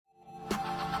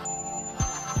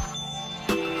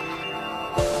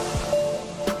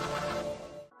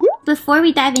Before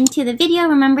we dive into the video,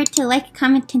 remember to like,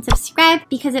 comment, and subscribe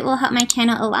because it will help my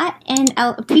channel a lot, and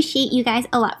I'll appreciate you guys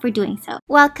a lot for doing so.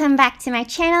 Welcome back to my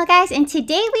channel, guys, and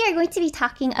today we are going to be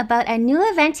talking about a new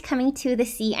event coming to the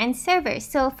CN server.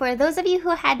 So for those of you who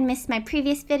had missed my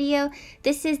previous video,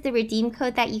 this is the redeem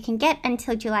code that you can get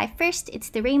until July 1st. It's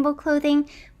the rainbow clothing,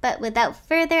 but without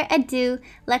further ado,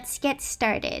 let's get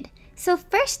started. So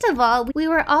first of all, we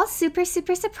were all super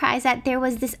surprised that there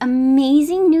was this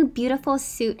amazing new beautiful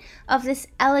suit of this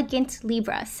elegant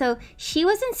Libra. So she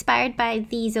was inspired by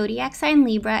the zodiac sign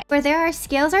Libra, where there are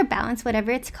scales or balance,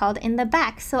 whatever it's called, in the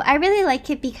back. So I really like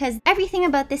it because everything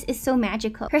about this is so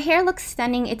magical. Her hair looks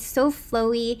stunning, it's so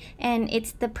flowy, and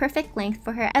it's the perfect length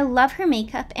for her. I love her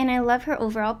makeup and I love her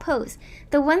overall pose.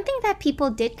 The one thing that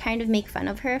people did kind of make fun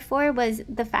of her for was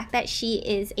the fact that she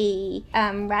is a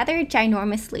rather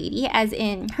ginormous lady, as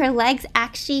in her legs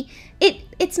actually,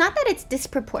 it's not that it's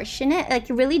disproportionate, like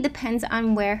it really depends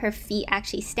on where her feet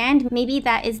actually stand. Maybe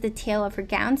that is the tail of her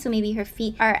gown, so maybe her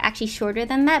feet are actually shorter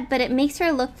than that, but it makes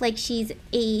her look like she's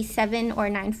a 7 or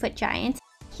 9 foot giant.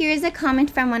 Here's a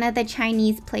comment from one of the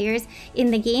Chinese players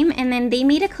in the game, and then they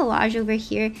made a collage over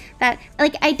here that,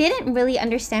 like, I didn't really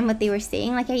understand what they were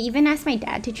saying. Like, I even asked my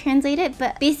dad to translate it,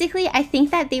 but basically I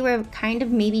think that they were kind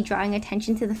of maybe drawing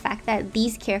attention to the fact that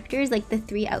these characters, like the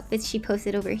 3 outfits she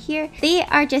posted over here, they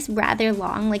are just rather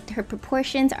long. Like, her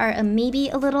proportions are maybe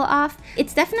a little off.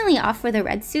 It's definitely off for the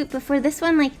red suit, but for this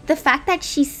one, like, the fact that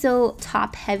she's so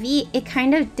top heavy, it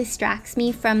kind of distracts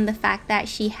me from the fact that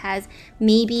she has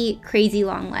maybe crazy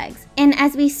long legs. And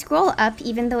as we scroll up,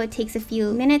 even though it takes a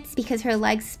few minutes because her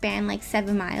legs span like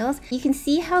 7 miles, you can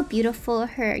see how beautiful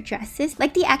her dress is.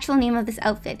 Like the actual name of this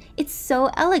outfit, it's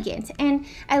so elegant, and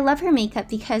I love her makeup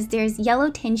because there's yellow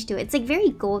tinge to it. It's like very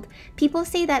gold. People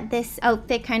say that this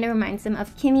outfit kind of reminds them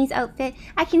of Kimmy's outfit.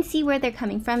 I can see where they're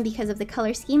coming from because of the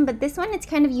color scheme, but this one, it's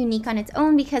kind of unique on its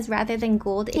own because rather than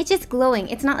gold, it's just glowing.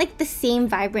 It's not like the same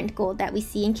vibrant gold that we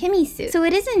see in Kimmy's suit. So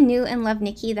it isn't new in Love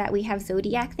Nikki that we have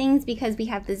Zodiac things, because we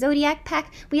have the Zodiac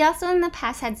pack. We also in the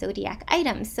past had Zodiac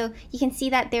items. So you can see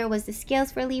that there was the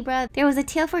scales for Libra, there was a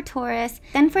tail for Taurus,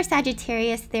 then for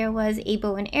Sagittarius there was a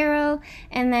bow and arrow,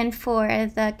 and then for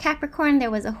the Capricorn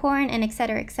there was a horn, and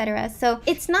etc, etc. So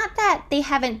it's not that they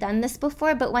haven't done this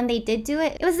before, but when they did do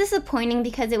it, it was disappointing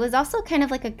because it was also kind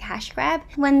of like a cash grab.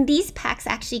 When these packs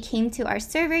actually came to our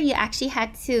server, you actually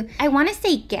had to, I want to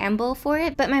say gamble for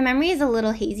it, but my memory is a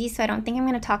little hazy, so I don't think I'm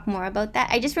going to talk more about that.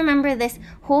 I just remember this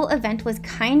whole event was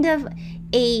kind of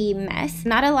a mess.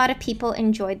 Not a lot of people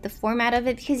enjoyed the format of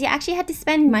it because you actually had to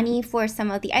spend money for some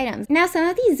of the items. Now, some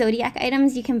of these Zodiac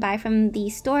items you can buy from the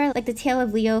store, like the tail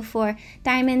of Leo for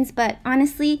diamonds, but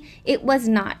honestly, it was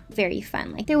not very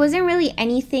fun. Like, there wasn't really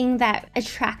anything that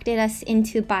attracted us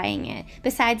into buying it,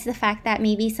 besides the fact that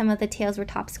maybe some of the tails were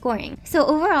top scoring. So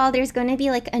overall, there's going to be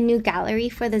like a new gallery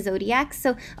for the Zodiac.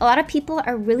 So a lot of people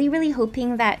are really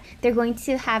hoping that they're going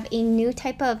to have a new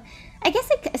type of, I guess,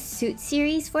 like a suit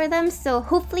series for them. So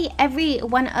hopefully every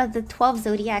one of the 12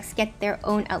 Zodiacs get their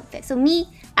own outfit. So me,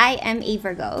 I am a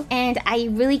Virgo, and I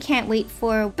really can't wait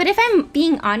for, but if I'm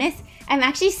being honest, I'm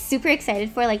actually super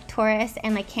excited for like Taurus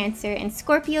and like Cancer and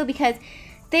Scorpio, because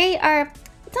they are,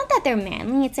 it's not that they're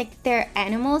manly, it's like they're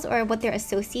animals or what they're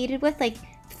associated with. Like,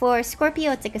 for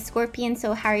Scorpio, it's like a scorpion,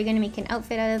 so how are you going to make an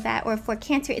outfit out of that? Or for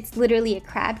Cancer, it's literally a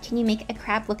crab. Can you make a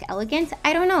crab look elegant?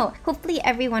 I don't know. Hopefully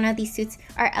every one of these suits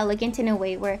are elegant in a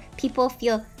way where people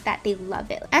feel that they love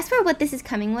it. As for what this is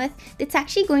coming with, it's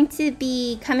actually going to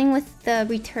be coming with the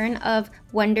return of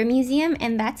Wonder Museum,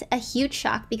 and that's a huge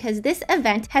shock because this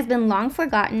event has been long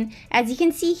forgotten. As you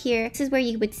can see here, this is where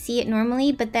you would see it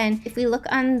normally, but then if we look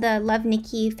on the Love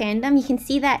Nikki fandom, you can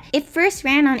see that it first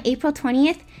ran on April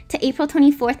 20th to April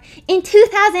 24th in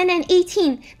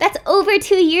 2018. That's over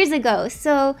 2 years ago.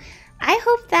 So I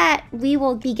hope that we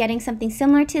will be getting something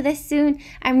similar to this soon.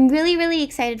 I'm really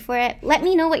excited for it. Let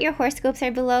me know what your horoscopes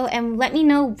are below, and let me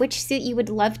know which suit you would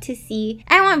love to see.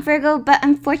 I want Virgo, but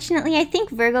unfortunately I think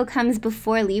Virgo comes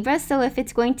before Libra, so if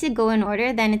it's going to go in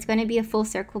order, then it's going to be a full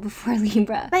circle before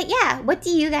Libra. But yeah, what do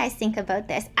you guys think about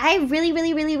this? I really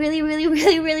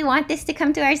want this to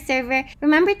come to our server.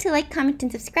 Remember to like, comment,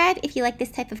 and subscribe if you like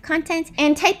this type of content,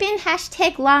 and type in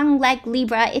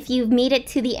 #LongLegLibra if you've made it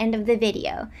to the end of the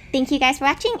video. Thank you guys for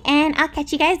watching, and I'll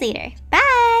catch you guys later.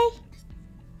 Bye!